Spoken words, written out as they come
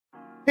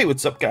Hey,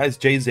 what's up guys?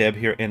 JZAB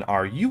here, and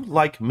are you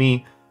like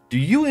me? Do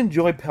you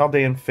enjoy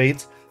Paldean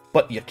Fates,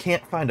 but you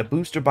can't find a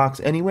booster box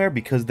anywhere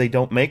because they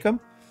don't make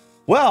them?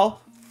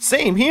 Well,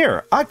 same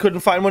here. I couldn't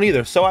find one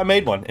either, so I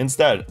made one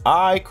instead.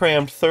 I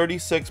crammed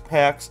 36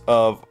 packs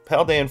of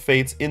Paldean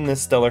Fates in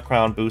this Stellar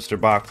Crown booster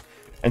box,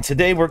 and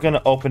today we're going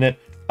to open it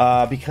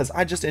because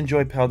I just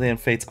enjoy Paldean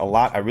Fates a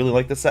lot. I really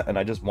like the set, and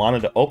I just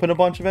wanted to open a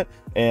bunch of it,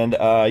 and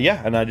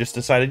yeah, and I just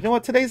decided, you know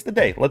what, today's the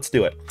day. Let's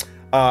do it.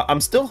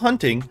 I'm still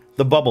hunting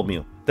the Bubble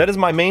Mew. That is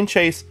my main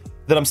chase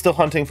that I'm still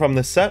hunting from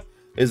this set,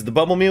 is the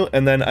Bubble Mew,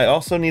 and then I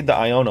also need the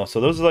Iono. So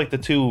those are like the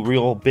two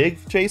real big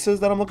chases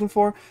that I'm looking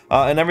for,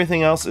 and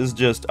everything else is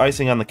just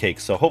icing on the cake.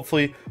 So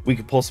hopefully we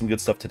can pull some good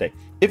stuff today.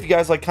 If you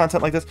guys like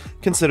content like this,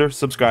 consider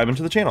subscribing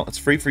to the channel. It's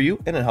free for you,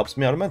 and it helps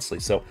me out immensely.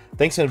 So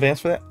thanks in advance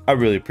for that. I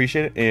really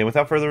appreciate it, and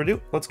without further ado,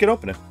 let's get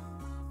opening.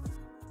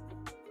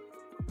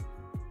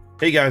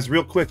 Hey guys,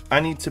 real quick, I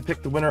need to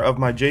pick the winner of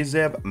my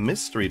JZAB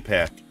mystery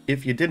pack.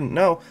 If you didn't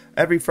know,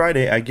 every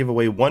Friday I give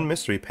away one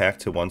mystery pack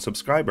to one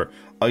subscriber.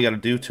 All you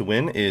gotta do to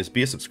win is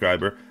be a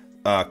subscriber,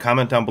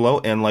 comment down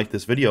below and like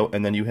this video,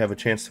 and then you have a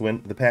chance to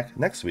win the pack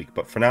next week.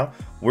 But for now,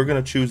 we're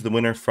gonna choose the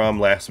winner from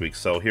last week,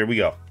 so here we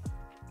go.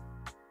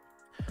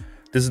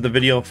 This is the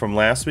video from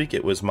last week.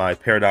 It was my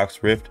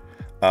Paradox Rift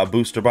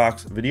booster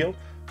box video.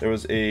 There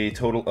was a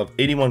total of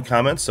 81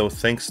 comments, so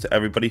thanks to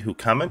everybody who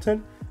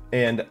commented.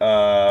 And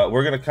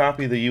we're going to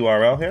copy the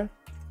URL here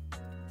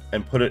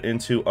and put it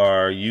into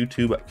our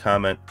YouTube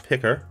comment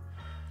picker.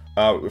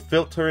 We're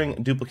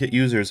filtering duplicate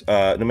users.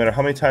 No matter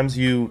how many times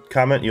you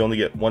comment, you only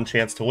get one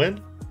chance to win.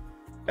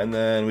 And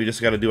then we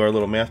just got to do our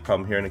little math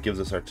problem here, and it gives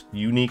us our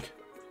unique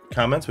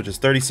comments, which is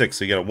 36.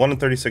 So you get a 1 in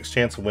 36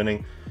 chance of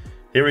winning.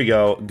 Here we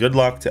go. Good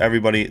luck to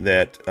everybody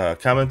that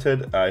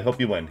commented. I hope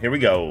you win. Here we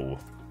go.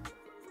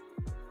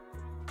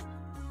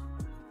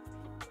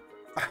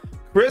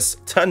 Chris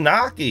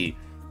Tanaki.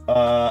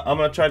 I'm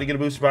gonna try to get a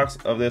booster box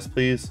of this,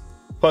 please.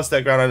 Plus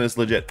that ground on is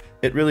legit.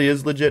 It really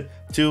is legit.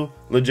 Too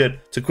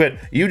legit to quit.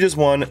 You just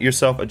won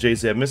yourself a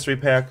JZAB mystery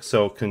pack,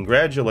 so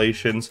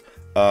congratulations.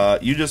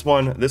 You just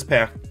won this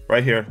pack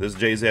right here, this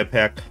JZAB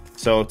pack.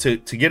 So to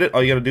get it,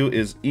 all you gotta do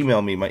is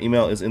email me. My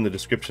email is in the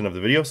description of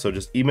the video, so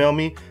just email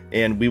me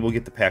and we will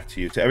get the pack to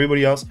you. To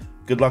everybody else,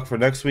 good luck for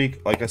next week.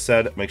 Like I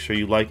said, make sure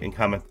you like and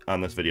comment on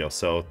this video.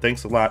 So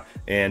thanks a lot,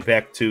 and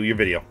back to your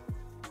video.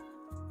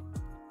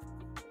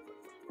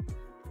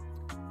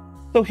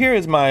 So here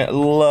is my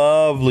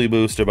lovely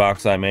booster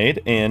box I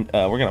made, and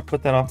we're gonna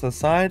put that off to the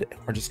side, and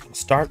we're just gonna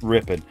start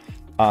ripping.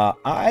 So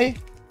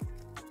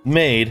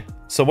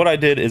what I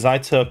did is I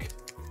took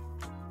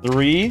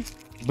 3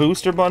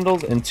 booster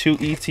bundles and 2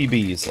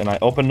 ETBs, and I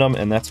opened them,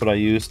 and that's what I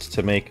used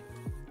to make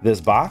this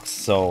box.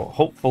 So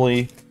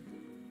hopefully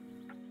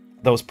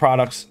those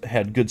products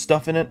had good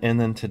stuff in it, and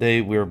then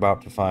today we're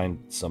about to find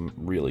some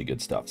really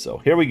good stuff. So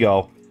here we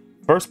go.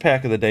 First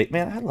pack of the day.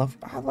 Man,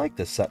 I like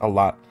this set a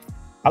lot.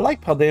 I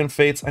like Paldean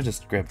Fates. I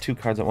just grabbed 2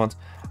 cards at once.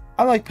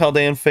 I like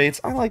Paldean Fates.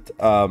 I liked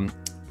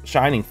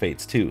Shining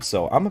Fates too.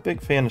 So I'm a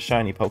big fan of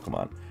shiny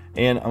Pokemon.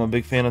 And I'm a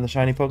big fan of the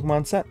shiny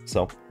Pokemon set.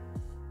 So,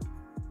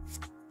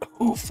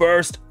 ooh,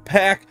 first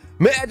pack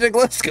magic.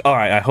 Let's go. All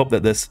right, I hope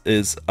that this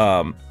is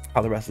how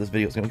the rest of this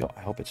video is going to go.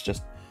 I hope it's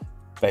just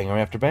banger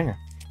after banger.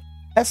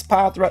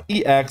 Espathra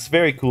EX.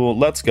 Very cool.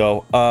 Let's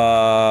go.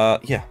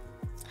 Yeah.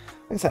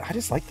 Like I said, I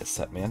just like this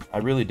set, man. I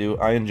really do.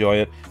 I enjoy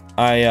it.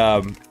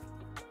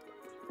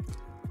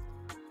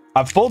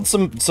 I've pulled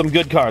some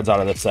good cards out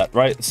of this set,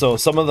 right? So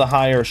some of the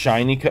higher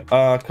shiny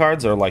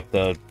cards are like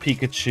the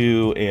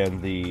Pikachu and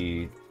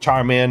the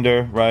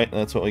Charmander, right?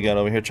 That's what we got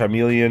over here.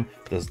 Charmeleon,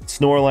 the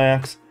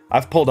Snorlax.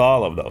 I've pulled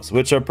all of those,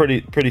 which are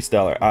pretty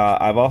stellar.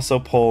 I've also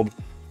pulled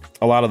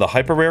a lot of the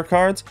hyper rare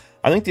cards.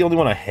 I think the only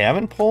one I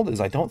haven't pulled is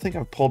I don't think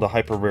I've pulled a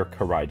hyper rare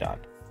Koraidon.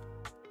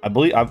 I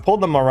believe I've pulled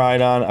the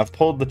Miraidon, I've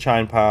pulled the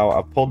Chinpow,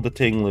 I've pulled the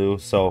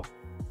Tinglu, so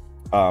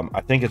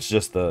I think it's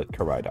just the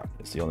Koraidon.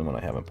 It's the only one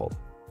I haven't pulled.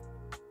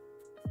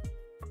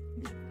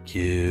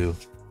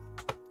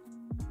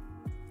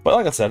 But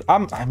like I said,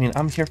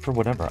 I'm here for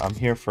whatever. I'm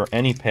here for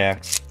any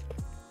packs,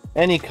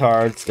 any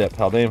cards that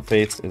Paldean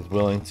Fates is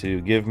willing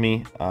to give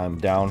me. I'm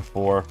down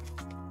for.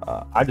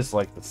 I just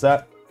like the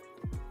set,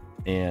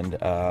 and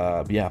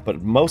yeah.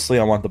 But mostly,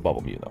 I want the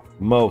Bubble Mew though.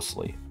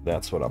 Mostly,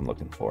 that's what I'm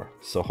looking for.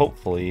 So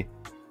hopefully,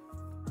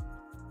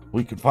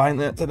 we could find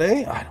that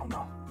today. I don't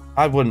know.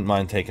 I wouldn't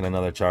mind taking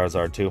another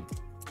Charizard too.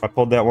 I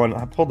pulled that one.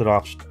 I pulled it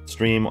off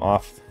stream,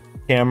 off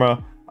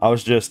camera. I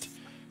was just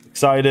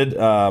excited. Okay,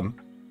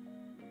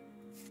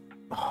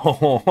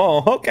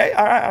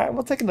 all right,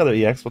 we'll take another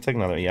EX. We'll take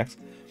another EX.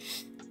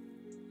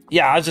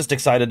 Yeah, I was just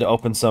excited to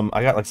open some.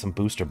 I got like some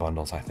booster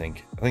bundles. I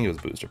think it was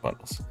booster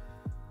bundles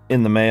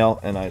in the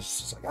mail, and I was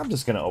just like, I'm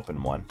just gonna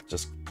open one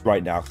just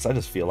right now because I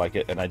just feel like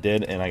it, and I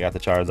did, and I got the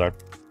Charizard.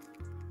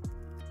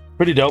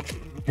 Pretty dope.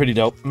 Pretty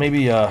dope.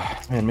 Maybe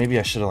man, maybe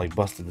I should have like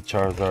busted the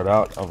Charizard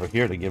out over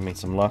here to give me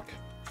some luck.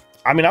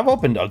 I mean, I've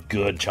opened a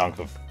good chunk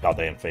of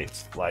Paldean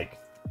Fates. Like,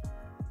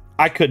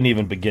 I couldn't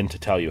even begin to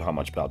tell you how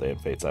much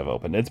Paldean Fates I've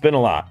opened. It's been a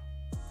lot.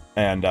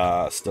 And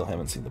still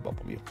haven't seen the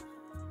Bubble Mew.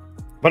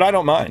 But I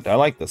don't mind. I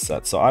like this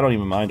set, so I don't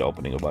even mind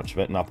opening a bunch of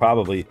it, and I'll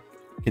probably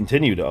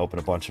continue to open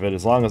a bunch of it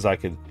as long as I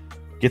could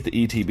get the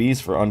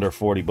ETBs for under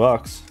 40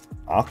 bucks.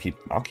 I'll keep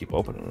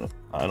opening it.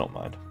 I don't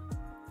mind.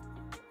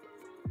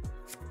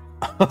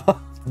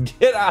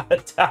 Get out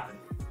of town.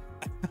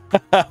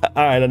 All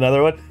right,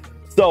 another one.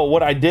 So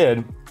what I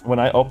did when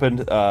I opened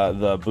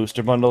the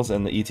booster bundles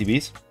and the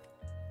ETBs,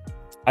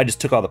 I just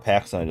took all the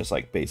packs and I just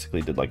like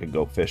basically did like a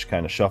go fish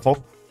kind of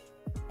shuffle,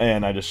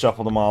 and I just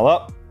shuffled them all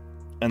up,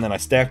 and then I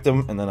stacked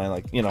them, and then I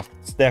like, you know,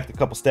 stacked a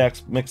couple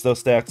stacks, mixed those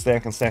stacks,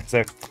 stack and stack,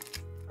 stack.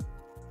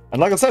 And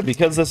like I said,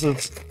 because this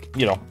is,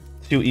 you know,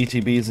 2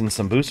 ETBs and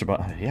some booster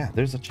bundles, yeah,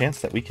 there's a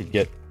chance that we could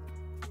get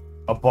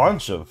a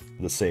bunch of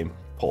the same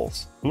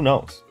pulls. Who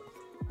knows?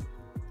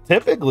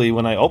 Typically,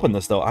 when I open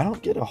this, though, I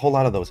don't get a whole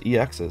lot of those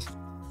EXs.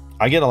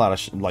 I get a lot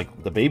of,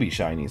 like, the baby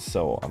shinies,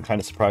 so I'm kind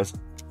of surprised.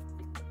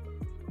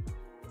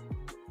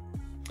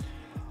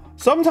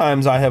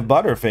 Sometimes I have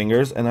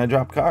butterfingers and I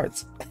drop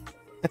cards.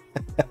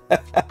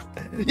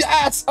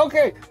 Yes!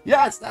 Okay!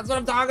 Yes! That's what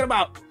I'm talking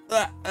about!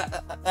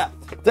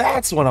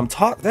 That's what I'm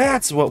talking...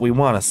 That's what we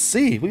want to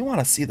see. We want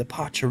to see the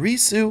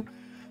Pachirisu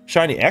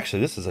shiny.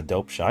 Actually, this is a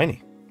dope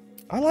shiny.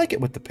 I like it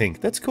with the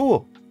pink. That's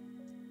cool.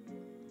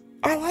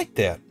 I like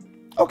that.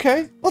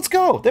 Okay, let's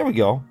go. There we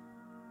go.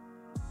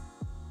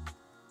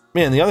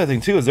 Man, the other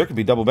thing too is there could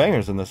be double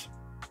bangers in this.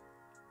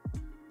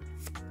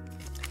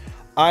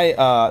 That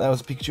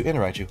was a Pikachu and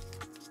a Raichu.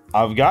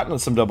 I've gotten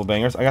some double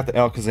bangers. I got the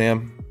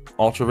Alakazam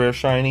Ultra Rare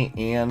Shiny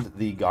and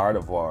the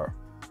Gardevoir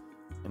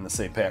in the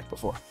same pack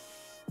before.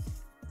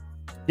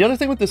 The other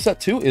thing with this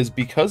set too is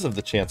because of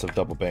the chance of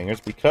double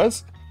bangers,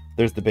 because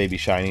there's the baby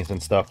shinies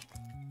and stuff.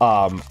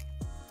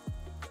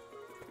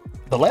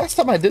 The last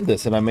time I did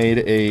this and I made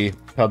a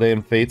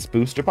Paldean Fates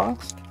booster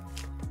box,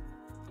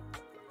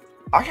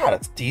 I got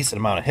a decent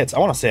amount of hits. I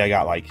want to say I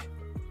got like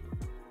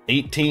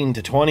 18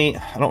 to 20.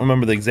 I don't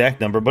remember the exact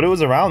number, but it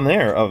was around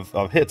there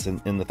of hits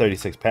in the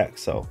 36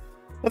 packs. So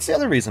that's the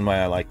other reason why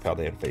I like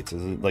Paldean Fates,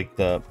 is like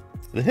the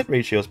hit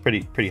ratio is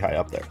pretty high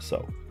up there.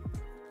 So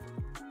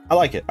I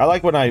like it. I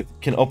like when I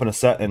can open a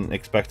set and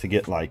expect to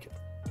get, like,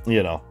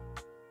 you know,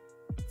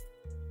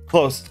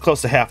 close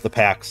to half the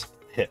packs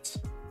hits.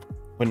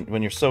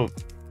 When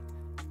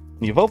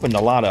you've opened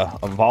a lot of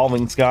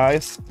evolving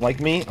skies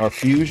like me, or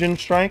fusion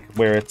strike,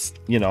 where it's,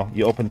 you know,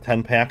 you open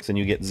 10 packs and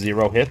you get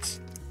 0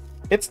 hits.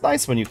 It's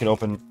nice when you can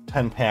open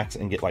 10 packs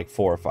and get like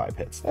 4 or 5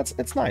 hits.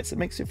 It's nice. It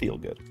makes you feel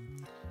good.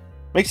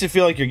 Makes you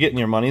feel like you're getting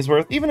your money's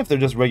worth. Even if they're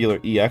just regular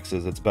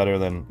EXs, it's better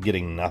than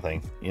getting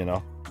nothing, you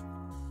know?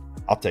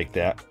 I'll take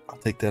that. I'll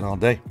take that all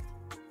day.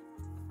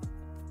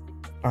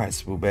 Alright,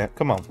 Swoobat.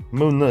 Come on.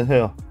 Moonlit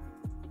Hill.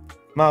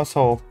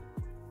 Mousehole.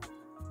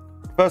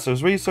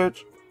 Professor's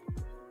Research.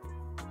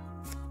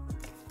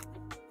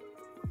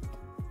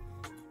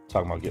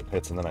 Talking about getting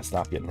hits and then I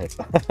stop getting hits.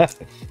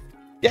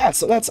 Yeah,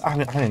 so that's, I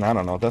mean, I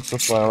don't know. That's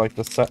just why I like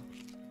this set.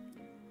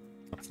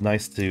 It's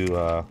nice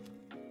to,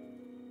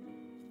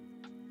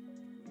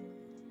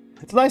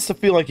 it's nice to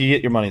feel like you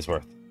get your money's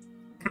worth.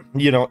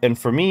 You know, and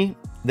for me,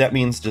 that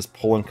means just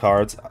pulling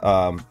cards.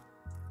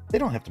 They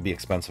don't have to be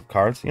expensive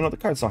cards. You know, the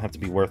cards don't have to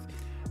be worth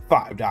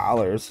 $5,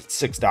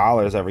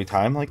 $6 every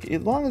time. Like,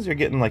 as long as you're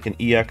getting like an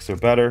EX or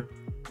better.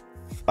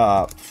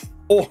 Oh,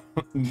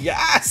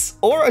 yes!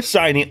 Or a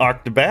shiny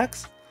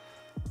Arctibax.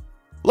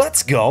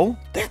 Let's go.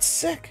 That's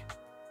sick.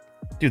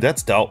 Dude,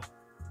 that's dope.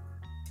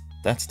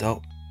 That's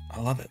dope. I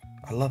love it.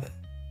 I love it.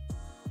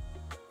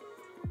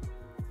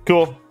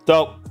 Cool.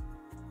 Dope.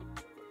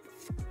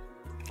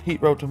 Heat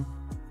Rotom.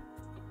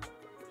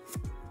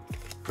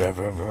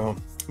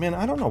 Man,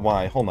 I don't know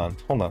why. Hold on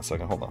a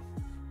second. Hold on.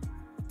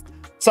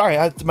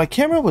 Sorry, my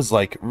camera was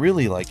like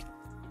really like,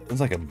 it was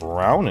like a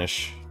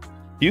brownish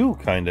hue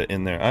kind of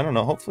in there. I don't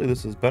know. Hopefully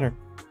this is better.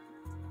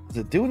 Is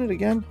it doing it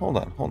again? Hold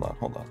on.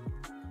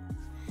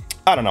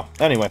 I don't know.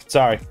 Anyway,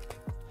 sorry.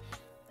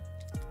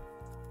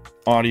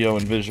 Audio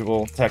and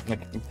visual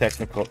technology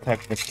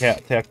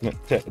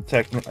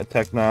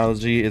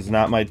is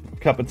not my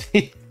cup of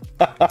tea.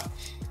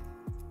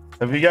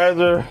 If you guys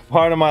are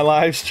part of my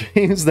live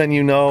streams, then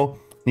you know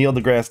Neil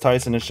deGrasse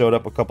Tyson has showed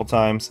up a couple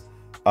times,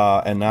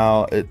 and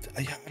now I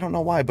don't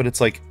know why, but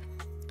it's like,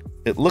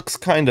 it looks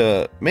kind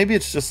of, maybe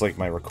it's just like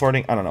my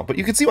recording, I don't know, but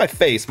you can see my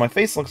face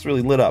looks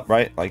really lit up,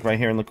 right? Like right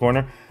here in the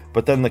corner,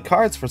 but then the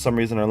cards for some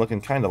reason are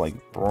looking kind of like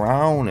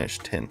brownish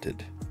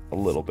tinted a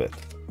little bit.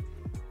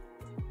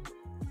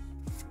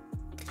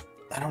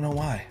 I don't know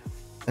why,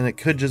 and it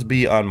could just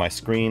be on my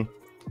screen.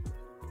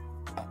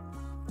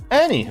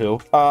 Anywho,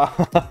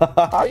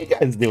 how are you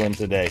guys doing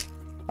today?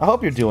 I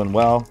hope you're doing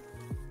well.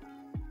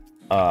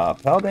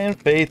 Paldean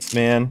Fates,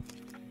 man.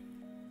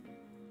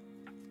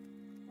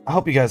 I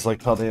hope you guys like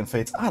Paldean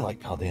Fates. I like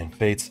Paldean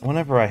Fates.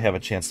 Whenever I have a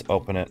chance to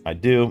open it, I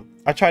do.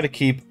 I try to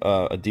keep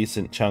a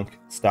decent chunk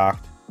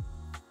stocked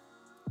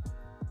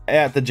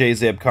at the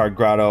JZAB card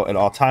grotto at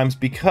all times,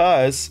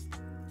 because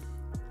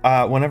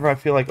whenever I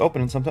feel like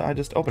opening something, I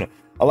just open it.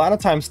 A lot of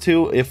times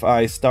too, if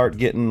I start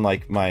getting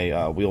like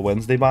my Wheel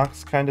Wednesday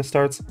box kind of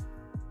starts,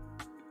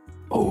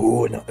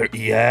 Oh, another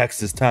EX.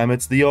 This time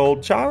it's the old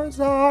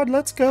Charizard.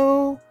 Let's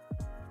go.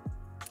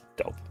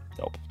 Dope.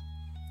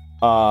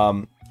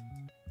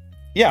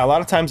 Yeah, a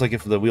lot of times, like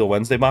if the Wheel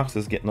Wednesday box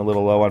is getting a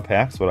little low on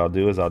packs, what I'll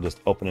do is I'll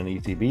just open an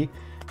ETB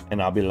and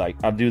I'll be like,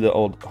 I'll do the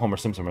old Homer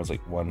Simpson where it's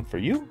like, one for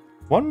you,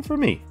 one for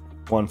me,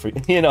 one for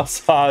you. You know,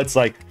 so it's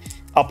like,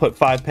 I'll put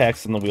 5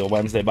 packs in the Wheel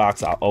Wednesday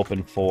box. I'll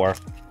open 4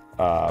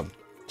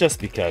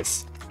 just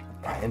because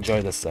I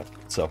enjoy this stuff.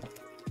 So.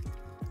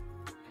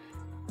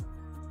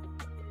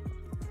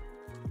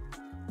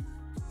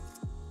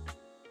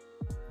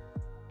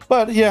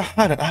 But yeah,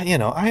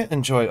 I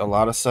enjoy a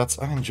lot of sets.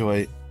 I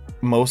enjoy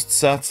most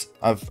sets.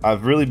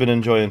 I've really been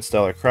enjoying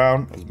Stellar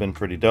Crown. It's been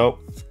pretty dope.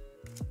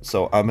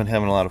 So I've been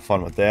having a lot of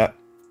fun with that.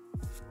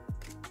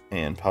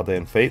 And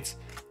Paldean Fates.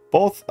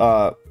 Both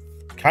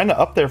kind of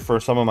up there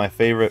for some of my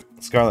favorite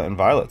Scarlet and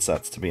Violet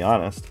sets, to be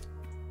honest.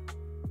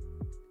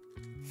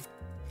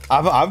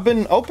 I've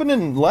been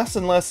opening less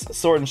and less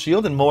Sword and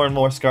Shield and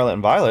more Scarlet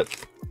and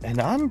Violet.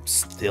 And I'm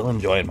still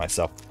enjoying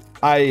myself.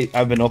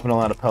 I've been opening a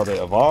lot of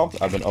Paldea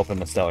Evolved. I've been opening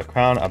the Stellar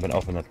Crown. I've been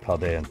opening the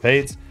Paldean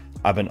Fates.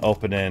 I've been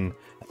opening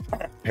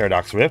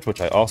Paradox Rift,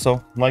 which I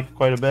also like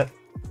quite a bit.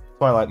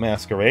 Twilight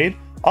Masquerade.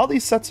 All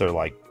these sets are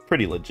like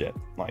pretty legit.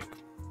 Like,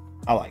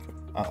 I like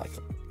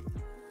them.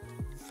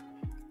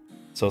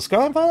 So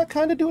Scarlet and Violet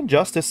kind of doing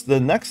justice. The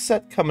next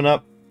set coming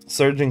up,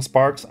 Surging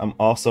Sparks, I'm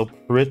also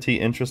pretty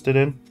interested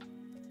in.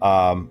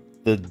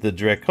 The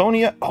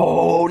Draconia.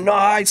 Oh,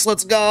 nice.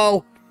 Let's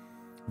go.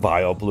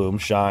 Vileplume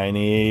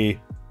shiny.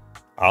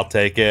 I'll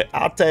take it.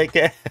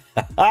 It's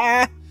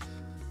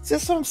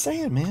just what I'm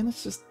saying, man.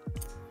 It's just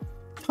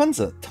tons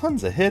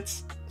of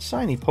hits.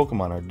 Shiny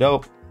Pokemon are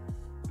dope.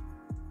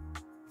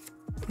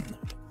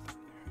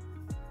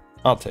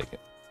 I'll take it.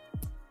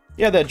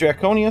 Yeah, that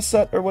Draconia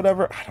set or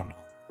whatever. I don't know.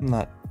 I'm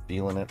not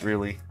feeling it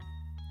really.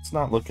 It's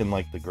not looking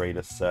like the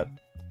greatest set.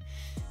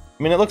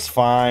 I mean, it looks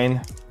fine.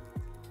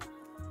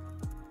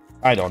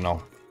 I don't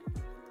know.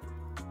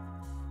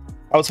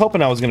 I was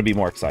hoping I was going to be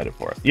more excited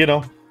for it, you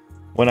know?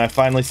 When I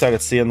finally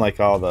started seeing like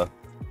all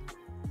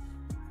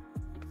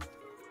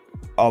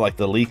like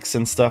the leaks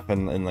and stuff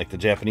and like the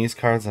Japanese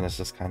cards, and it's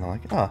just kind of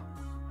like, oh,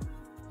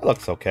 it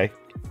looks okay.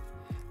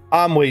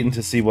 I'm waiting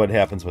to see what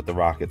happens with the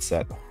Rocket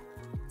set.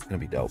 It's gonna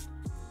be dope,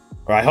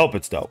 or I hope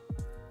it's dope.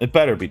 It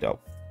better be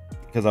dope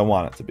because I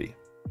want it to be.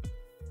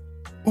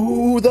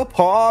 Ooh, the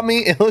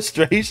Palmy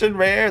illustration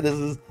rare. This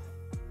is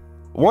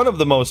one of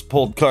the most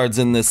pulled cards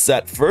in this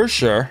set for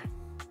sure.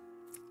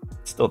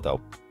 It's still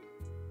dope.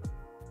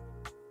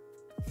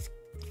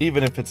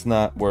 Even if it's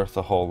not worth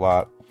a whole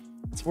lot,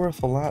 it's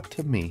worth a lot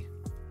to me.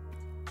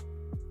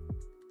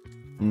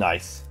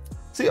 Nice.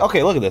 See,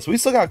 okay, look at this. We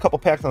still got a couple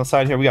packs on the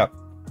side here. We got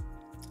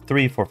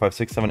 3, 4, 5,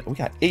 6, 7. We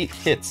got 8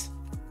 hits.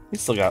 We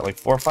still got like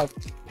 4 or 5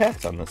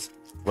 packs on this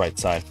right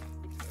side.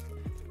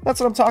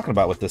 That's what I'm talking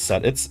about with this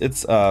set.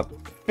 It's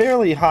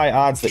fairly high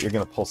odds that you're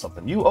gonna pull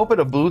something. You open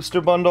a booster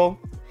bundle,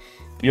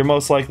 you're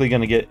most likely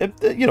gonna get,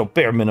 you know,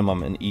 bare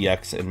minimum an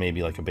EX and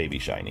maybe like a baby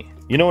shiny.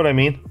 You know what I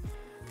mean?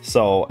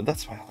 So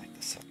that's why I like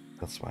this set.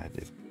 That's why I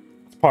do.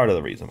 It's part of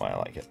the reason why I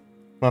like it.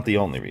 Not the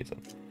only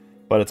reason,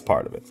 but it's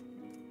part of it.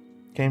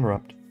 Game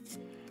Erupt.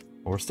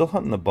 We're still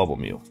hunting the Bubble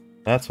Mew.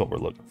 That's what we're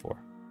looking for.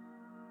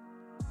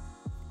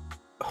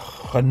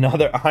 Oh,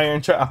 another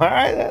Iron All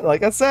right,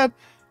 like I said,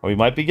 we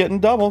might be getting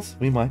doubles.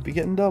 We might be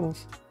getting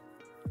doubles.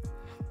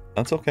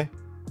 That's okay.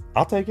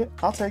 I'll take it.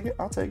 I'll take it.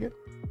 I'll take it.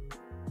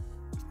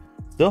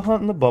 Still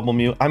hunting the Bubble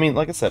Mew. I mean,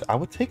 like I said, I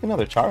would take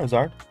another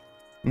Charizard.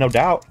 No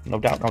doubt. No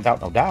doubt. No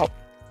doubt. No doubt.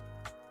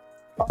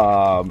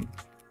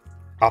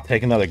 I'll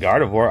take another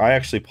Gardevoir. I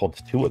actually pulled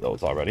 2 of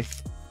those already.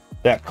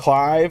 That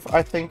Clive,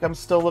 I think I'm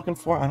still looking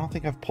for. I don't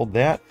think I've pulled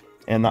that.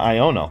 And the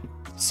Iono.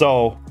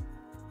 So,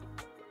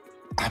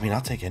 I mean,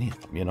 I'll take any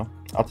of them, you know?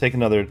 I'll take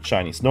another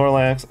shiny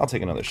Snorlax. I'll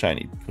take another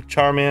shiny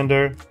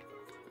Charmander.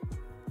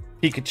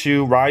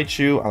 Pikachu,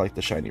 Raichu. I like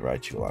the shiny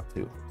Raichu a lot,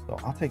 too. So,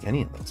 I'll take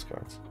any of those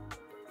cards.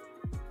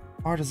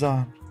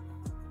 Artisan.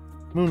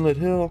 Moonlit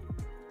Hill.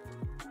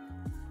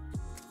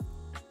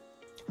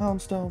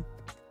 Houndstone.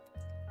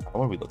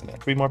 What are we looking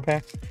at? 3 more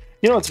packs?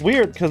 You know, it's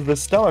weird because the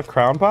Stellar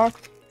Crown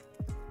box,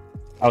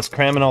 I was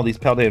cramming all these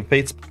Paldean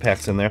Fates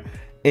packs in there,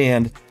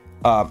 and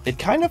it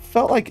kind of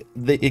felt like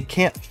it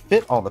can't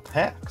fit all the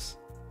packs.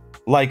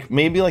 Like,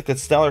 maybe like the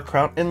Stellar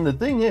Crown, and the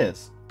thing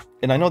is,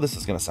 and I know this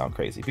is going to sound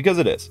crazy, because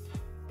it is,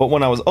 but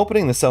when I was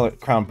opening the Stellar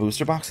Crown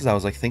booster boxes, I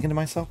was like thinking to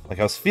myself, like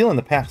I was feeling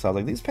the packs, I was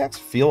like, these packs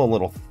feel a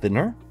little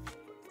thinner.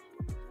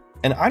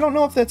 And I don't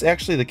know if that's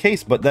actually the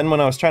case, but then when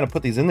I was trying to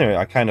put these in there,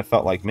 I kind of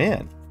felt like,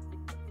 man,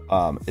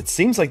 it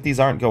seems like these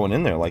aren't going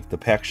in there. Like the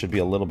pack should be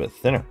a little bit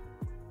thinner.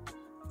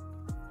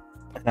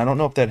 And I don't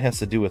know if that has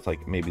to do with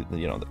like maybe,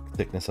 you know, the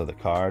thickness of the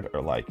card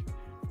or like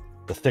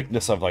the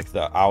thickness of like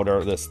the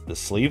outer, the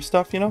sleeve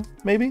stuff, you know,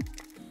 maybe.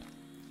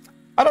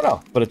 I don't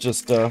know, but it's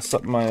just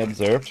something I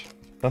observed.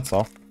 That's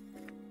all.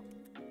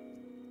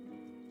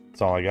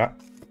 That's all I got.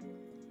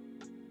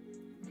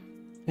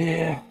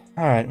 Yeah.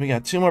 All right, we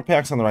got 2 more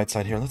packs on the right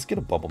side here. Let's get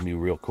a Bubble Mew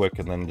real quick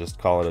and then just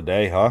call it a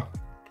day, huh?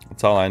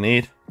 That's all I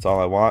need. That's all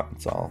I want.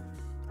 That's all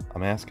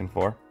I'm asking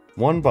for.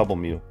 One Bubble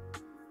Mew.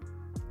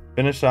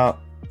 Finish out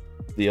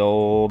the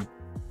old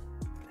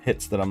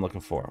hits that I'm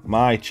looking for.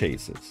 My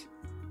chases.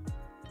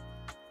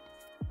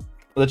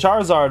 The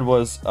Charizard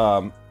was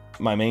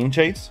my main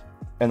chase,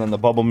 and then the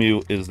Bubble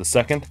Mew is the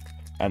second,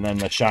 and then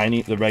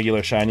the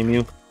regular shiny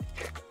Mew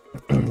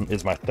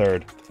is my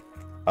third.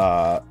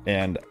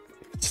 And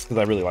it's because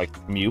I really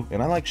like Mew,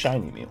 and I like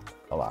shiny Mew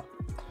a lot.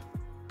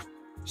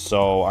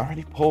 So I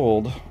already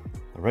pulled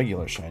the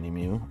regular shiny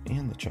Mew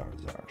and the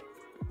Charizard.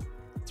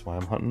 That's why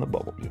I'm hunting the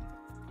Bubble Mew.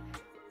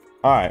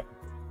 Alright.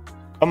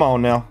 Come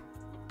on now.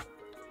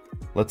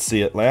 Let's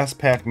see it. Last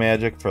pack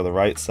magic for the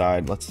right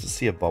side. Let's just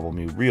see a Bubble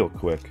Mew real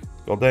quick.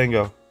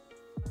 Goldango.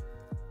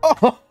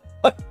 Oh,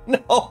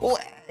 no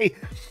way.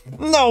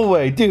 No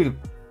way, dude.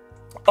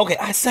 Okay,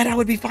 I said I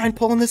would be fine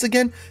pulling this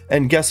again.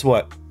 And guess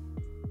what?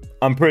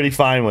 I'm pretty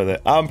fine with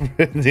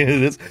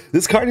it.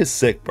 This card is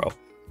sick, bro.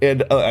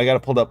 And I got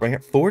it pulled up right here.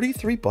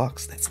 43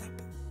 bucks. That's not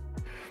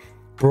bad.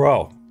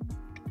 Bro.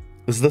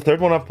 This is the third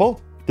one I've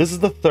pulled. This is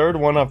the third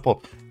one I've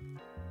pulled.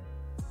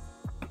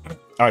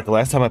 All right, the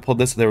last time I pulled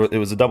this, it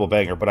was a double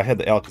banger, but I had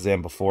the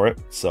Alakazam before it,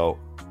 so...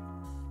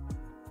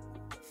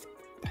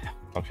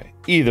 Okay,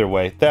 either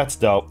way, that's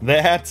dope.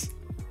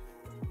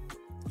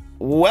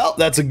 Well,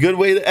 that's a good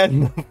way to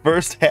end the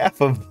first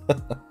half of...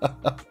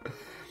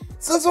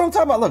 So that's what I'm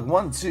talking about. Look,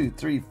 1, 2,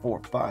 3,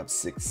 4, 5,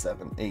 6,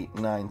 7, 8,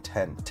 9,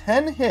 10.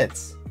 10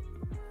 hits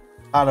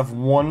out of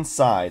one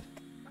side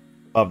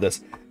of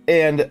this.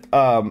 And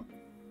the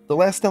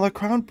last Stellar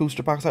Crown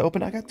booster box I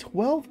opened, I got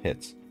 12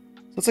 hits.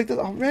 So it's like this,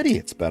 already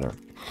it's better.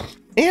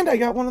 And I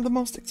got one of the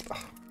most...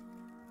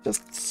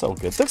 just so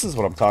good. This is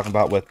what I'm talking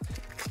about with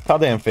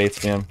Paldean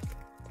Fates, man.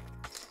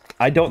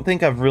 I don't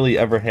think I've really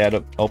ever had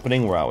an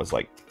opening where I was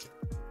like,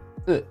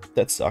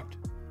 that sucked.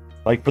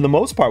 Like, for the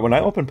most part, when I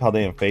open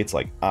Paldean Fates,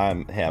 like,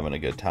 I'm having a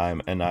good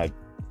time, and I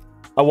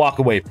walk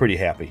away pretty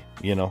happy,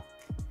 you know?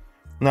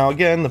 Now,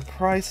 again, the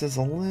price is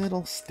a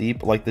little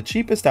steep. Like, the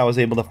cheapest I was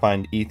able to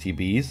find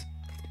ETBs,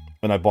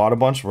 and I bought a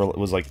bunch where it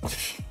was like...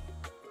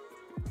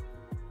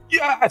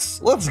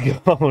 Yes! Let's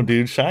go,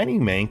 dude. Shiny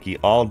Mankey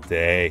all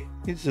day.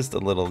 He's just a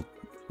little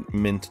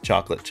mint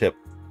chocolate chip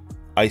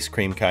ice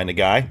cream kind of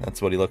guy.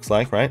 That's what he looks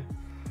like, right?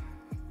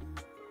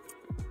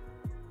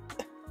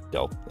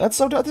 Dope. That's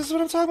so dope. This is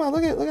what I'm talking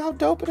about. Look how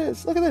dope it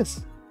is. Look at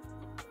this.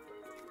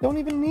 Don't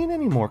even need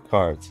any more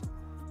cards.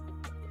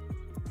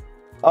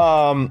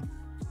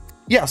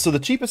 Yeah, so the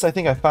cheapest I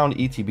think I found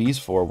ETBs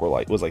for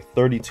was like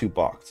 32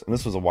 bucks. And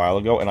this was a while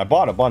ago, and I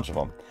bought a bunch of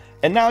them.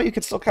 And now you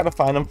can still kind of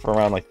find them for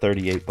around like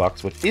 38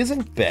 bucks, which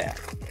isn't bad.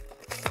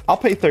 I'll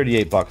pay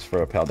 38 bucks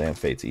for a Paldean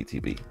Fates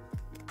ETB.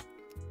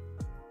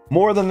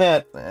 More than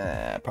that,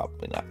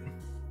 probably not.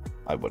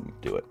 I wouldn't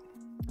do it.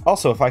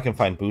 Also, if I can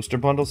find booster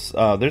bundles,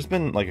 there's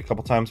been like a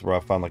couple times where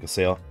I found like a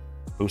sale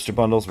booster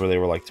bundles where they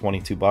were like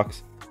 22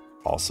 bucks.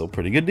 Also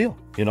pretty good deal,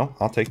 you know?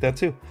 I'll take that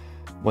too.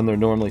 When they're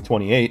normally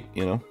 28,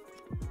 you know?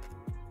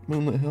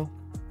 Moonlit Hill.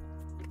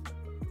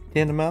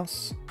 Tandem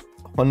Mouse.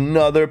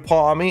 Another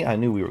Palmy. I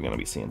knew we were going to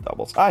be seeing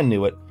doubles. I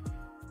knew it.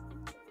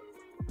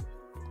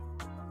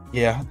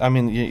 Yeah, I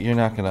mean, you're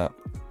not going to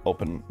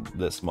open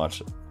this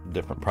much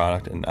different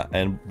product.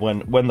 And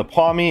when the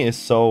Palmy is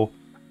so...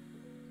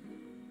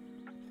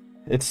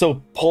 It's so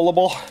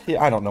pullable.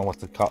 Yeah, I don't know what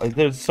to call it.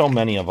 There's so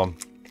many of them.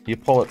 You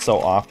pull it so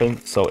often,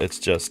 so it's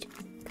just...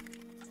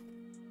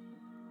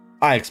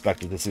 I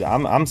expected to see that.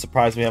 I'm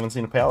surprised we haven't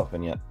seen a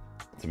Palafin yet,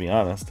 to be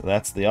honest.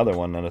 That's the other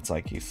one that it's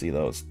like you see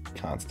those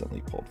constantly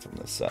pulled from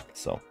this set.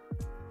 So,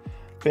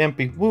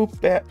 Vampy,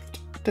 Woobat,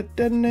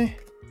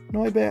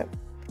 Noibat,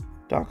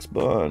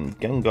 Doxbun,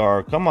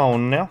 Gengar, come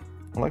on now.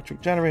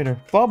 Electric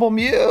Generator, Bubble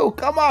Mew,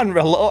 come on,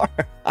 Relor.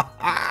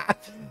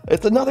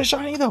 It's another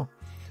shiny though.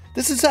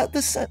 This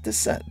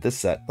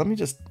set. Let me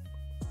just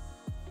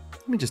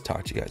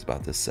talk to you guys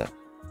about this set.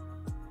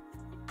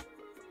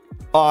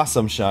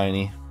 Awesome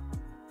shiny.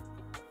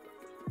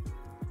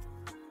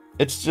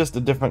 It's just a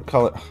different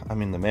color. I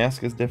mean, the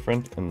mask is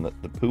different, and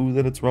the poo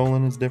that it's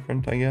rolling is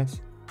different, I guess.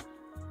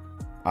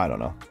 I don't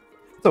know.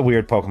 It's a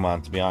weird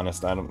Pokemon, to be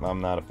honest. I'm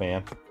not a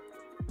fan.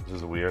 It's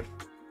just weird.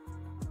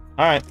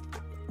 Alright.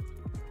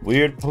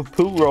 Weird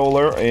poo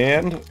roller,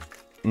 and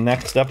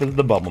next up is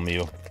the Bubble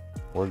Mew.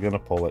 We're gonna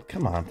pull it.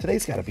 Come on,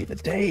 today's gotta be the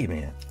day,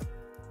 man.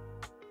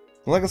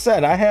 Like I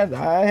said, I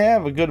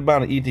have a good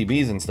amount of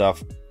ETBs and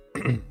stuff,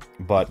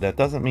 but that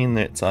doesn't mean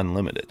that it's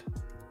unlimited.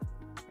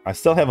 I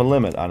still have a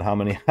limit on how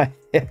many I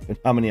have and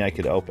how many I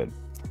could open.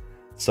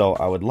 So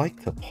I would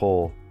like to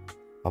pull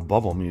a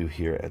Bubble Mew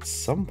here at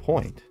some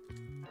point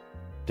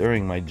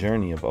during my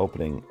journey of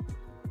opening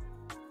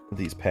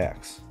these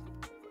packs.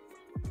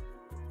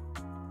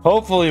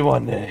 Hopefully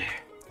one day.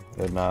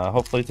 And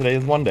hopefully today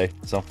is one day.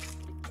 So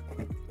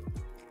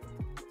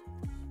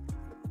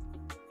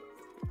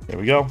here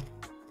we go.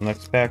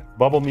 Next pack,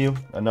 Bubble Mew,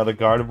 another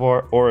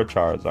Gardevoir, or a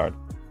Charizard.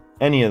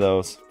 Any of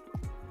those.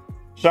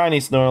 Shiny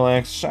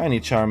Snorlax, shiny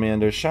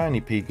Charmander,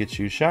 shiny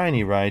Pikachu,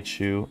 shiny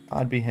Raichu.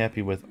 I'd be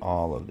happy with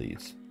all of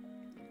these.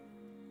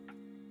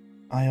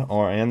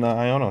 And the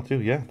Iono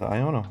too. Yeah, the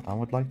Iono. I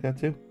would like that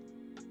too.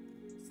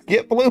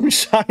 Get Bloom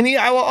Shiny,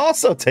 I will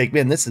also take.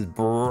 Man, this is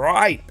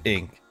bright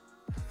pink.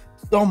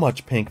 So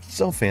much pink.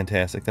 So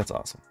fantastic. That's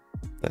awesome.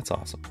 That's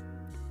awesome.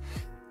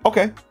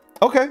 Okay.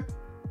 Okay.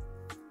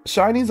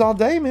 Shinies all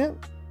day, man.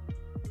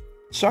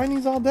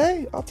 Shinies all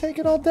day. I'll take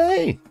it all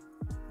day.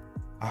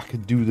 I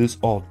could do this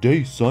all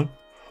day, son.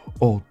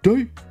 All day.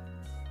 You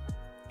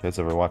guys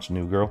ever watch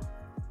New Girl?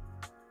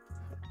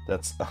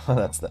 That's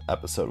the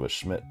episode with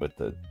Schmidt with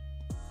the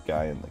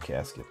guy in the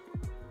casket.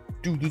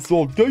 Do this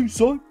all day,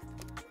 son.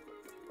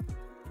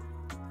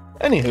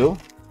 Anywho,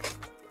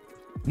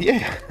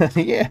 yeah,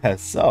 yeah.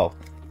 So,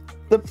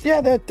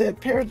 that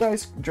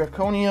Paradise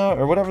Draconia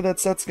or whatever that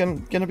set's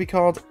gonna be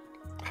called.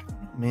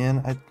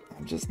 Man, I'm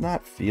just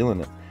not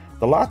feeling it.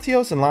 The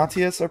Latios and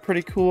Latias are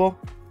pretty cool,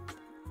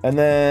 and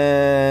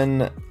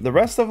then the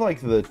rest of like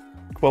the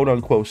quote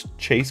unquote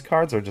chase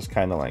cards are just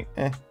kind of like,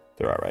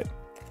 they're all right.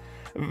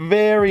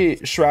 Very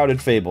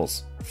Shrouded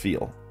Fables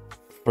feel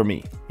for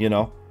me, you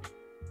know.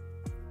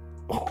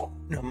 Oh,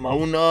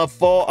 Nimona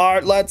full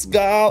art, let's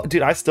go,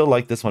 dude. I still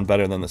like this one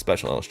better than the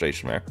special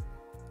illustration rare.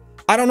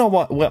 I don't know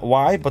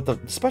why, but the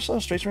special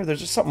illustration rare, there's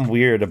just something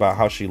weird about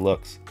how she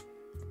looks.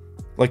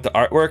 Like the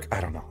artwork,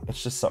 I don't know.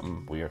 It's just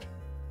something weird.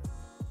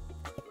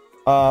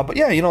 But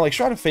yeah, you know, like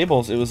Shrouded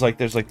Fables, it was like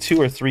there's like 2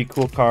 or 3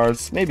 cool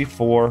cards, maybe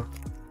 4,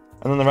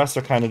 and then the rest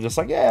are kind of just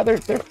like, yeah, they're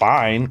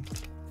fine.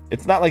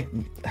 It's not like,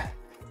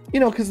 you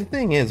know, because the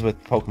thing is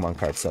with Pokemon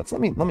card sets.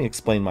 Let me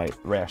explain my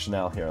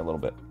rationale here a little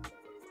bit.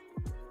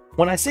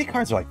 When I say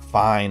cards are like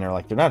fine or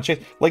like they're not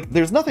changed, like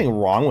there's nothing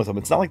wrong with them.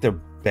 It's not like they're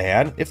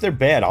bad. If they're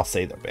bad, I'll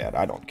say they're bad.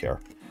 I don't care.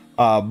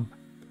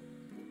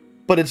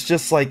 But it's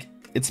just like,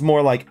 it's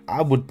more like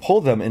I would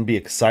pull them and be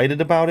excited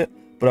about it,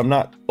 but I'm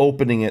not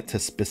opening it to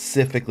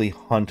specifically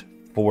hunt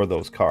for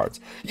those cards.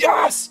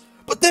 Yes!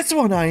 But this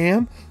one I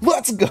am.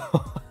 Let's go.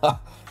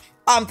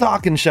 I'm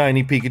talking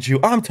shiny Pikachu.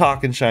 I'm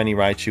talking shiny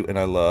Raichu, and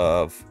I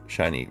love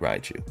shiny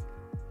Raichu.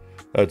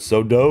 That's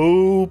so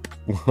dope.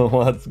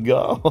 Let's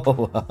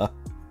go.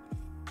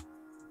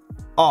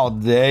 All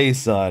day,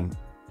 son.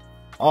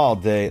 All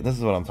day. This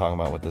is what I'm talking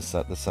about with this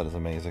set. This set is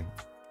amazing.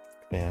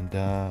 And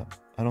I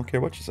don't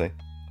care what you say.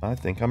 I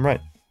think I'm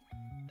right.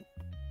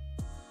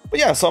 But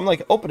yeah, so I'm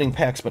like opening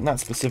packs, but not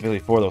specifically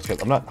for those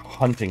cards. I'm not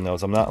hunting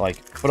those. I'm not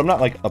like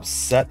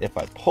upset if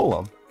I pull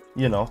them,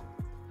 you know.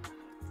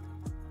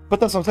 But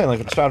that's what I'm saying, like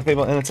with Shrouded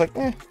Fable, and it's like,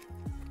 the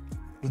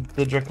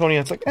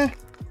Draconia, it's like,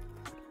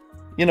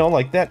 you know,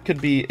 like that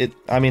could be it.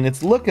 I mean,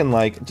 it's looking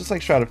like just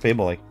like Shrouded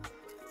Fable, like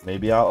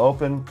maybe I'll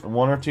open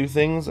 1 or 2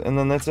 things and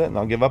then that's it, and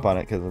I'll give up on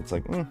it because it's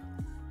like,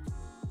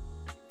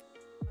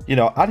 you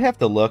know, I'd have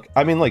to look.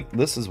 I mean, like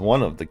this is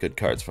one of the good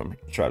cards from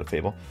Shrouded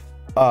Fable.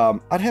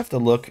 I'd have to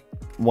look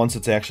once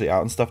it's actually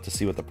out and stuff to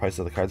see what the price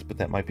of the cards, but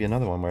that might be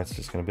another one where it's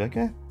just gonna be like,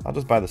 I'll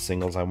just buy the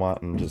singles I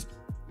want and just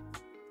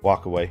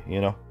walk away, you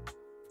know.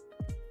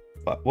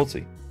 But we'll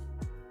see.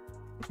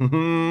 All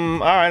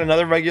right,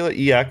 another regular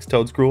EX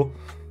Toedscruel.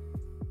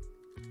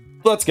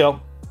 Let's go.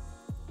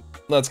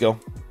 Let's go.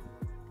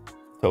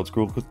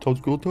 Toedscruel,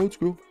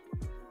 Toedscruel.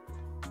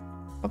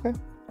 Okay,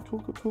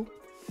 cool.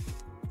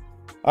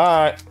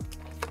 All right,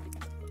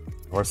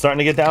 we're starting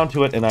to get down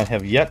to it, and I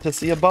have yet to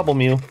see a Bubble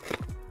Mew.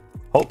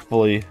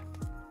 Hopefully,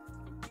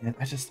 and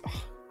I just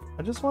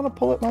want to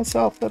pull it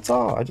myself. That's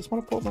all. I just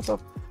want to pull it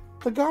myself.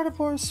 The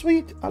Gardevoir is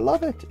sweet. I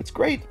love it. It's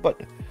great, but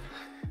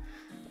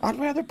I'd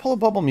rather pull a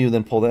Bubble Mew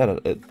than pull that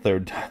at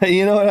third time.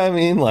 You know what I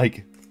mean?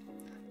 Like,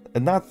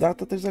 and not that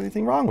there's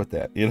anything wrong with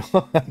that. You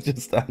know,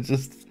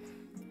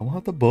 I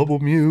want the Bubble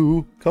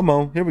Mew. Come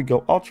on, here we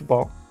go. Ultra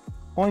Ball,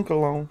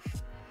 Oinkalone,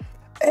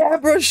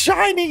 Abra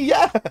Shiny.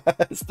 Yes,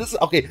 this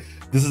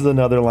is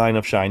another line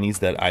of shinies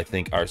that I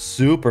think are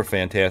super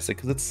fantastic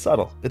because it's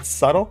subtle. It's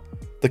subtle.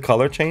 The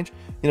color change,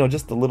 you know,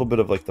 just a little bit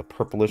of like the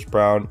purplish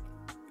brown,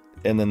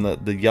 and then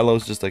the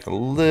yellow's just like a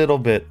little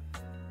bit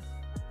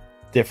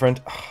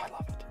different. Oh, I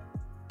love it.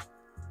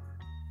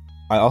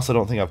 I also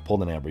don't think I've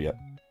pulled an Abra yet,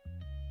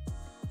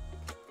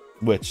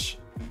 which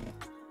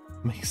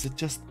makes it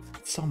just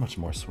so much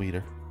more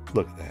sweeter.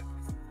 Look at that.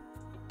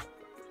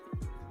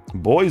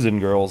 Boys and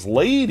girls,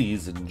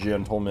 ladies and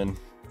gentlemen,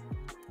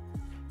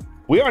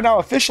 we are now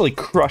officially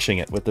crushing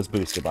it with this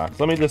booster box.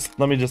 Let me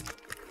just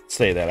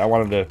say that. I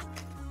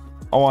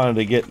wanted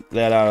to get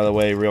that out of the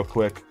way real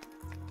quick.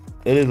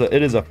 It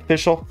is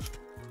official.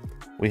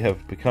 We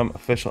have become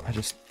official. I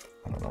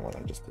don't know what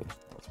I just did.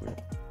 That's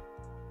weird.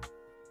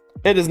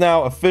 It is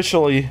now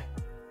officially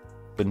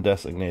been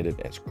designated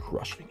as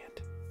crushing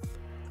it.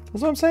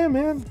 That's what I'm saying,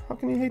 man. How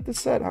can you hate this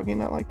set? How can you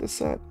not like this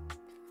set?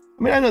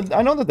 I mean,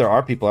 I know that there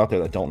are people out there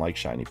that don't like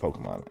shiny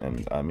Pokemon,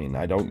 and I mean,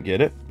 I don't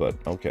get it, but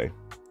okay,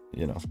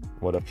 you know,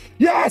 whatever.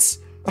 Yes,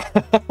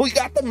 we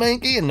got the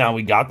Mankey, and now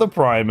we got the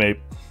Primate.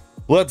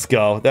 Let's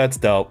go. That's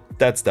dope.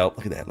 That's dope.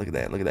 Look at that. Look at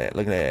that. Look at that.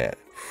 Look at that.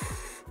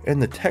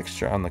 And the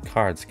texture on the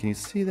cards. Can you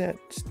see that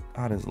just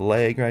on his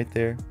leg right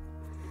there?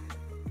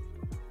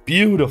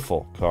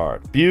 Beautiful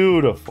card.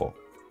 Beautiful.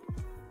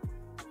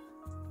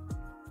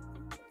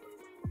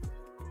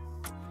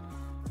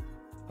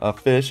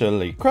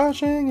 Officially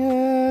crushing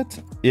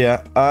it.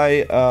 Yeah,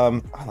 I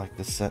like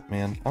this set,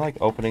 man. I like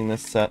opening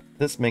this set.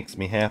 This makes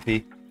me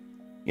happy.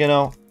 You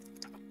know,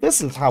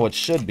 this is how it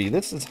should be.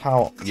 This is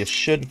how you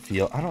should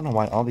feel. I don't know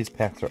why all these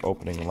packs are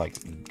opening like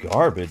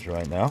garbage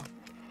right now.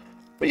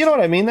 But you know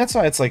what I mean? That's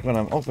why it's like when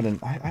I'm opening,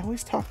 I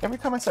always talk, every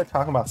time I start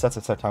talking about sets,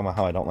 I start talking about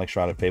how I don't like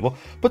Shrouded Fable.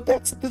 But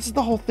this is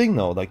the whole thing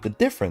though, like the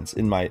difference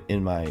in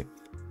my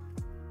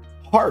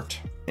heart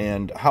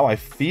and how I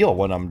feel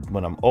when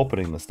I'm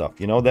opening the stuff.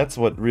 You know, that's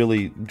what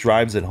really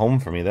drives it home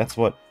for me. That's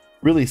what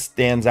really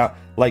stands out.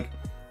 Like,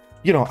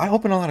 you know, I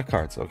open a lot of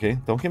cards, okay?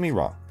 Don't get me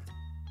wrong.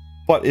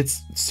 But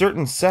it's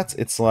certain sets,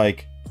 it's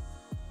like,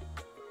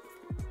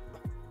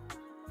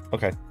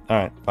 okay, all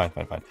right,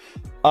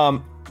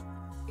 fine.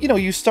 You know,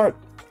 you start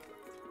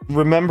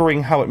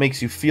remembering how it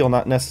makes you feel,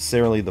 not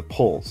necessarily the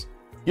pulls.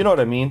 You know what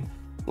I mean?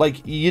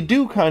 Like, you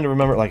do kind of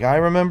remember, like, I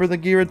remember the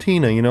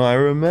Giratina, you know, I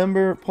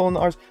remember pulling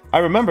the R's. I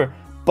remember,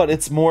 but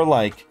it's more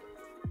like,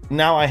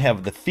 now I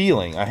have the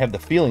feeling. I have the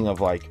feeling of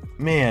like,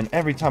 man,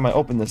 every time I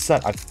open this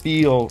set, I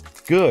feel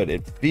good.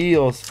 It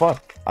feels fun.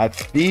 I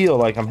feel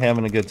like I'm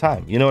having a good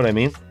time. You know what I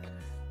mean?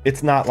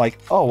 It's not like,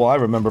 oh, well, I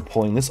remember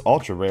pulling this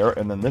ultra rare,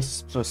 and then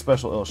this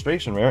special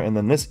illustration rare, and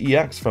then this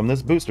EX from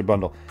this booster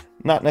bundle.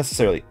 Not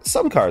necessarily.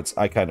 Some cards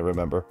I kind of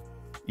remember,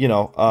 you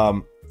know,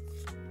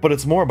 but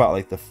it's more about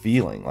like the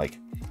feeling. Like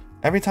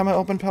every time I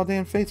open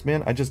Paldean Fates,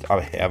 man, I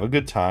have a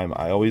good time.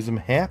 I always am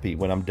happy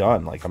when I'm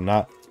done. Like I'm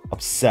not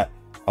upset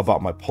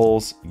about my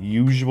pulls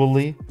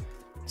usually.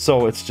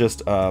 So it's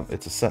just,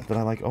 it's a set that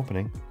I like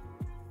opening.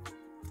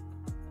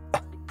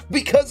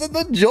 Because of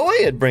the joy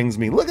it brings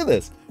me. Look at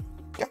this.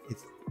 Guys.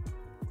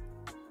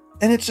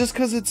 And it's just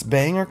because it's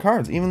banger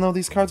cards. Even though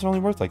these cards are only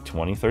worth like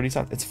 20, 30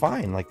 cents. It's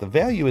fine. Like the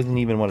value isn't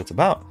even what it's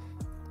about.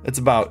 It's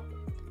about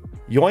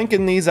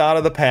yoinking these out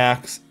of the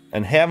packs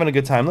and having a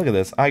good time. Look at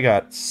this. I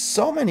got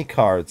so many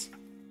cards.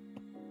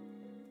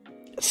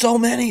 So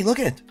many. Look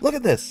at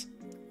this.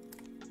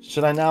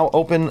 Should I now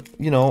open,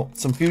 you know,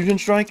 some Fusion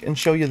Strike and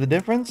show you the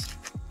difference?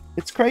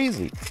 It's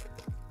crazy.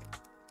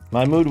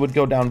 My mood would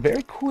go down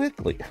very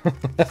quickly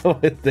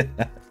with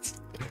that.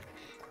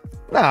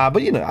 Nah,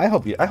 but you know, I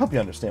hope you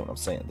understand what I'm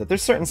saying. That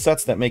there's certain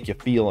sets that make you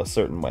feel a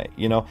certain way,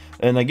 you know.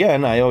 And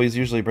again, I always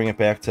usually bring it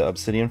back to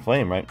Obsidian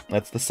Flame, right?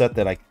 That's the set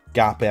that I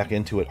got back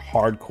into it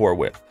hardcore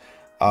with,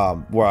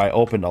 where I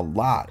opened a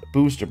lot,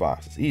 booster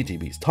boxes,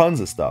 ETBs,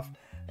 tons of stuff,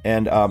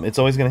 and it's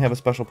always gonna have a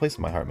special place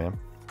in my heart, man.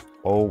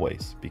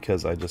 Always,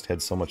 because I just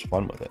had so much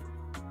fun with it.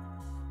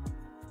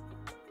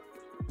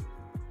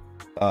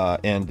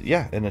 And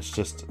yeah, and it's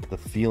just the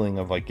feeling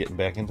of like getting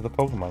back into the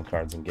Pokemon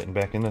cards and getting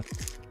back into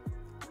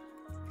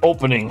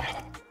opening.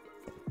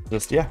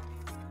 Just, yeah,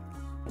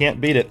 can't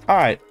beat it. All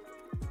right,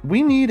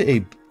 we need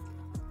a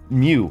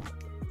Mew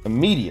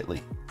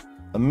immediately,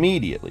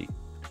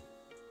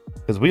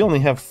 because we only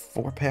have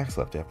 4 packs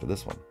left after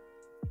this one,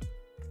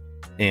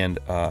 and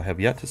have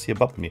yet to see a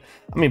Bubble Mew.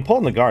 I mean,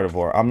 pulling the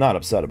Gardevoir, I'm not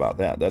upset about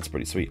that. That's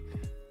pretty sweet.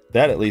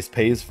 That at least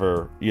pays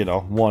for, you know,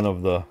 one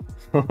of the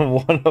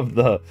one of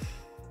the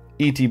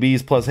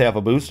ETBs plus half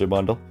a booster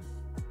bundle.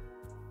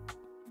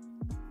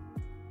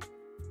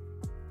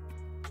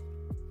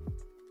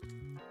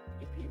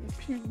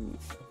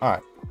 All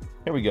right,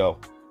 here we go.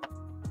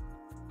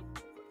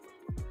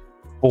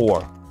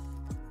 4.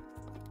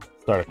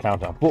 Start a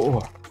countdown.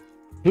 4,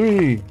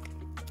 3,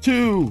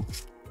 2,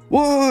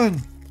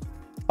 1.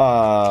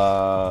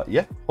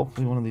 Yeah.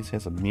 Hopefully one of these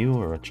has a Mew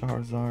or a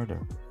Charizard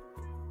or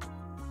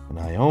an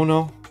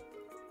Iono.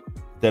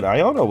 That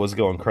Iono was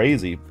going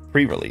crazy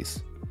pre-release.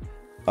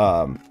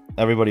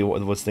 Everybody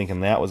was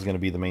thinking that was going to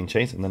be the main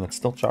chase, and then it's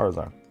still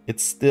Charizard.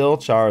 It's still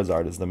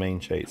Charizard is the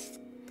main chase,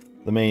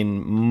 the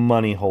main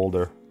money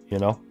holder. You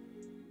know,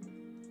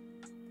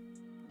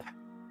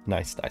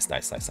 nice.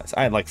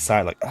 I like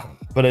side like,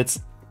 but it's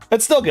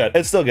still good.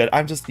 It's still good.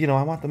 I'm just, you know,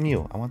 I want the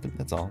Mew. I want the.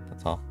 That's all.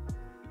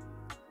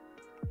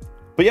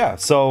 But yeah,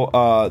 so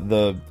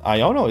the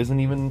Iono isn't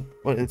even.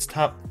 What? It's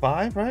top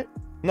 5, right?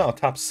 No,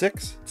 top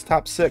 6. It's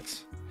top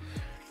 6.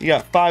 You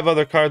got 5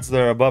 other cards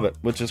that are above it,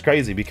 which is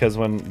crazy because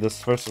when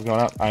this first was going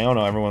out,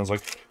 Iono, everyone's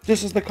like,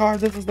 "This is the card.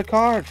 This is the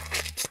card."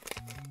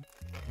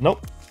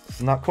 Nope,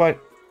 not quite.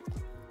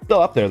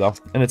 Still up there though,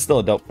 and it's still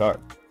a dope card,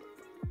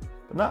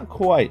 but not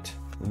quite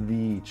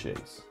the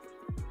chase.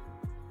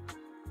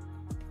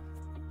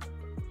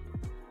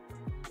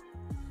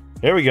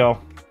 Here we go.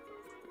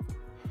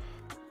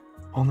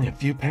 Only a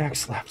few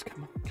packs left.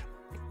 Come on.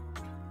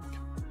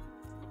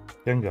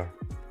 Gengar,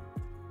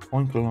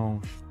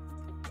 Oinkologne,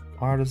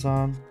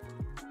 Artisan,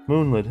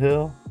 Moonlit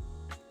Hill,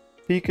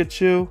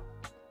 Pikachu.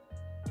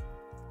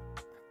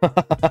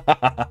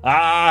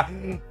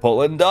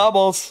 Pulling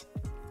doubles.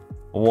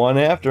 One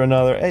after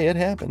another. Hey, it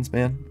happens,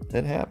 man.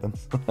 It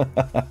happens.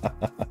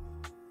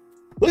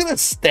 Look at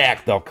this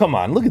stack, though. Come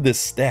on, look at this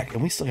stack.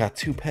 And we still got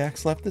 2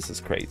 packs left. This is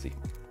crazy.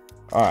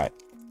 All right.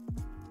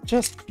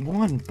 Just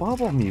one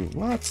Bubble Mew.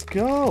 Let's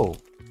go.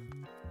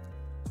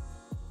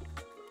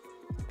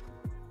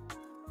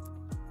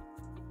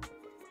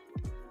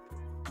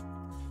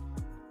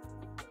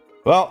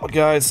 Well,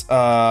 guys,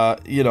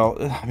 you know,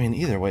 I mean,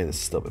 either way, this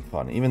has still been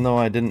fun. Even though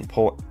I didn't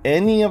pull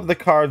any of the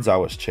cards I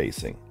was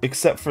chasing,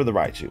 except for the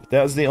Raichu.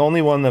 That was the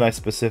only one that I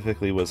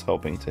specifically was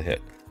hoping to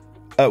hit.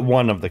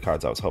 One of the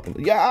cards I was hoping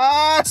to...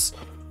 Yes!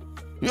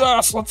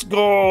 Yes, let's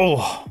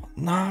go!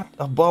 Not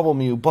a Bubble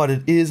Mew, but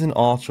it is an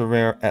Ultra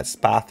Rare at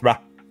Spathra.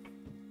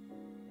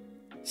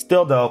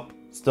 Still dope.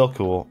 Still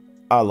cool.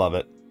 I love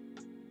it.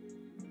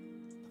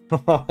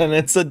 And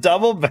it's a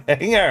double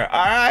banger.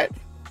 All right.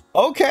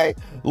 Okay,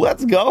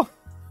 let's go.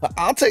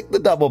 I'll take the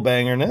double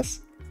bangerness.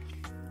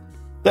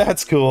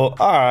 That's cool.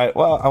 All right,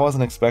 well, I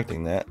wasn't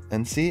expecting that.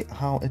 And see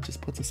how it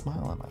just puts a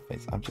smile on my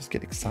face. I just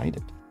get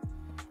excited.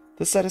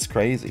 This set is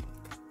crazy.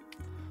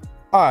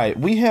 All right,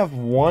 we have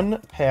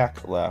one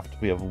pack left.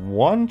 We have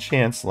one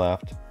chance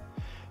left.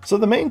 So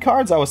the main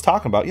cards I was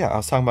talking about, yeah, I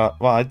was talking about,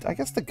 well, I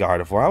guess the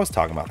Gardevoir. I was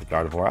talking about the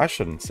Gardevoir. I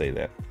shouldn't say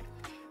that.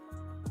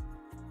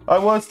 I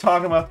was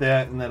talking about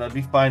that and that I'd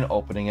be fine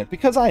opening it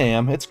because I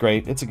am. It's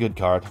great. It's a good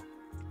card.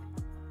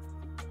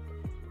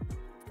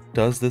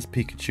 Does this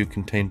Pikachu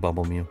contain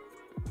Bubble Mew?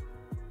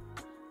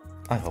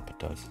 I hope it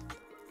does.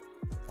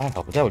 I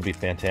hope it. That would be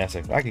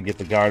fantastic. I could get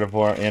the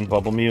Gardevoir and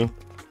Bubble Mew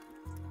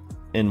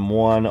in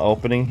one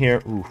opening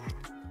here. Oof.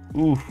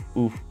 Oof.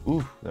 Oof.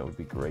 Oof. That would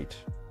be great.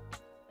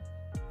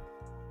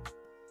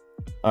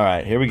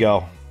 Alright, here we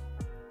go.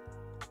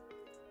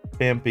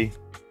 Vampy.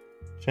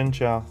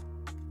 Chinchou.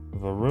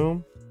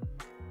 Varoom.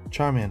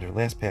 Charmander,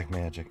 last pack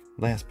magic,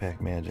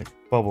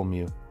 Bubble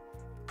Mew,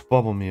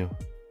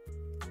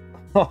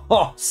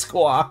 Oh,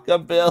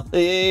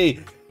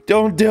 Squawkabilly!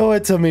 Don't do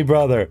it to me,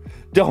 brother.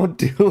 Don't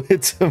do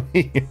it to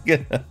me.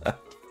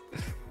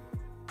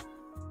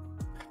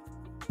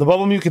 The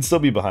Bubble Mew can still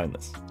be behind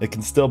this. It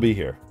can still be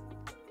here.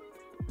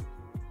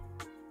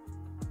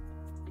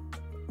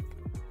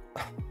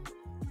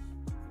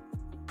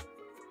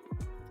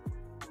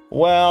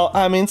 Well,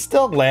 I mean,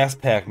 still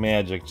last pack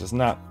magic, just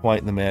not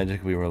quite the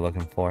magic we were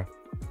looking for.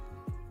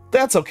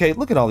 That's okay.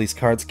 Look at all these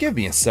cards. Give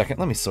me a second.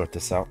 Let me sort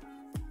this out.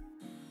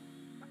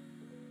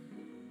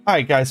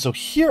 Alright, guys, so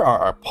here are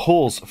our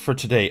pulls for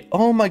today.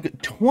 Oh my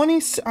god,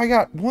 20. I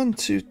got 1,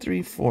 2,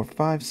 3, 4,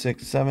 5,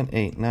 6, 7,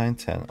 8, 9,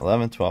 10,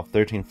 11, 12,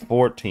 13,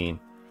 14,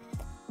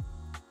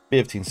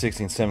 15,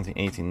 16, 17,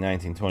 18,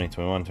 19, 20,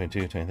 21,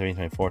 22, 23,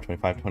 24,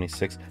 25,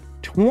 26.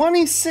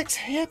 26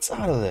 hits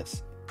out of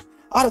this.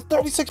 Out of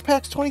 36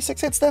 packs,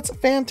 26 hits. That's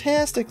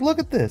fantastic. Look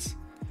at this.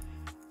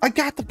 I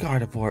got the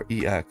Gardevoir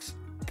EX.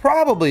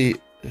 Probably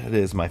it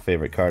is my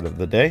favorite card of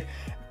the day.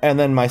 And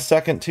then my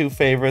second two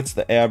favorites,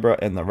 the Abra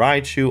and the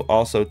Raichu,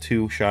 also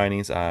two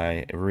shinies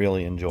I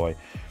really enjoy.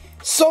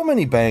 So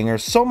many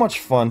bangers, so much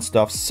fun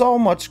stuff, so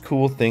much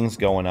cool things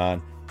going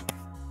on.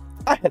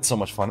 I had so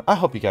much fun. I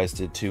hope you guys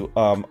did too.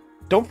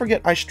 Don't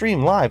forget, I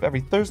stream live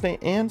every Thursday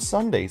and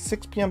Sunday,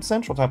 6 p.m.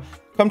 Central Time.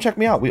 Come check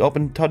me out. We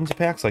open tons of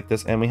packs like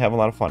this, and we have a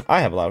lot of fun. I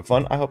have a lot of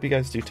fun. I hope you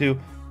guys do too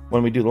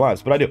when we do the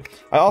lives, but I do.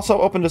 I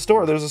also opened a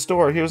store. There's a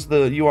store. Here's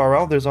the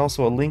URL. There's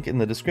also a link in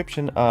the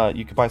description.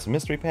 You can buy some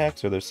mystery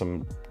packs, or there's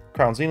some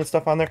Crown Zenith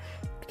stuff on there.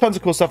 Tons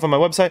of cool stuff on my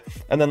website.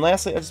 And then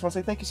lastly, I just want to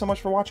say thank you so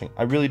much for watching.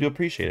 I really do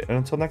appreciate it. And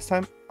until next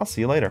time, I'll see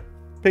you later.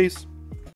 Peace.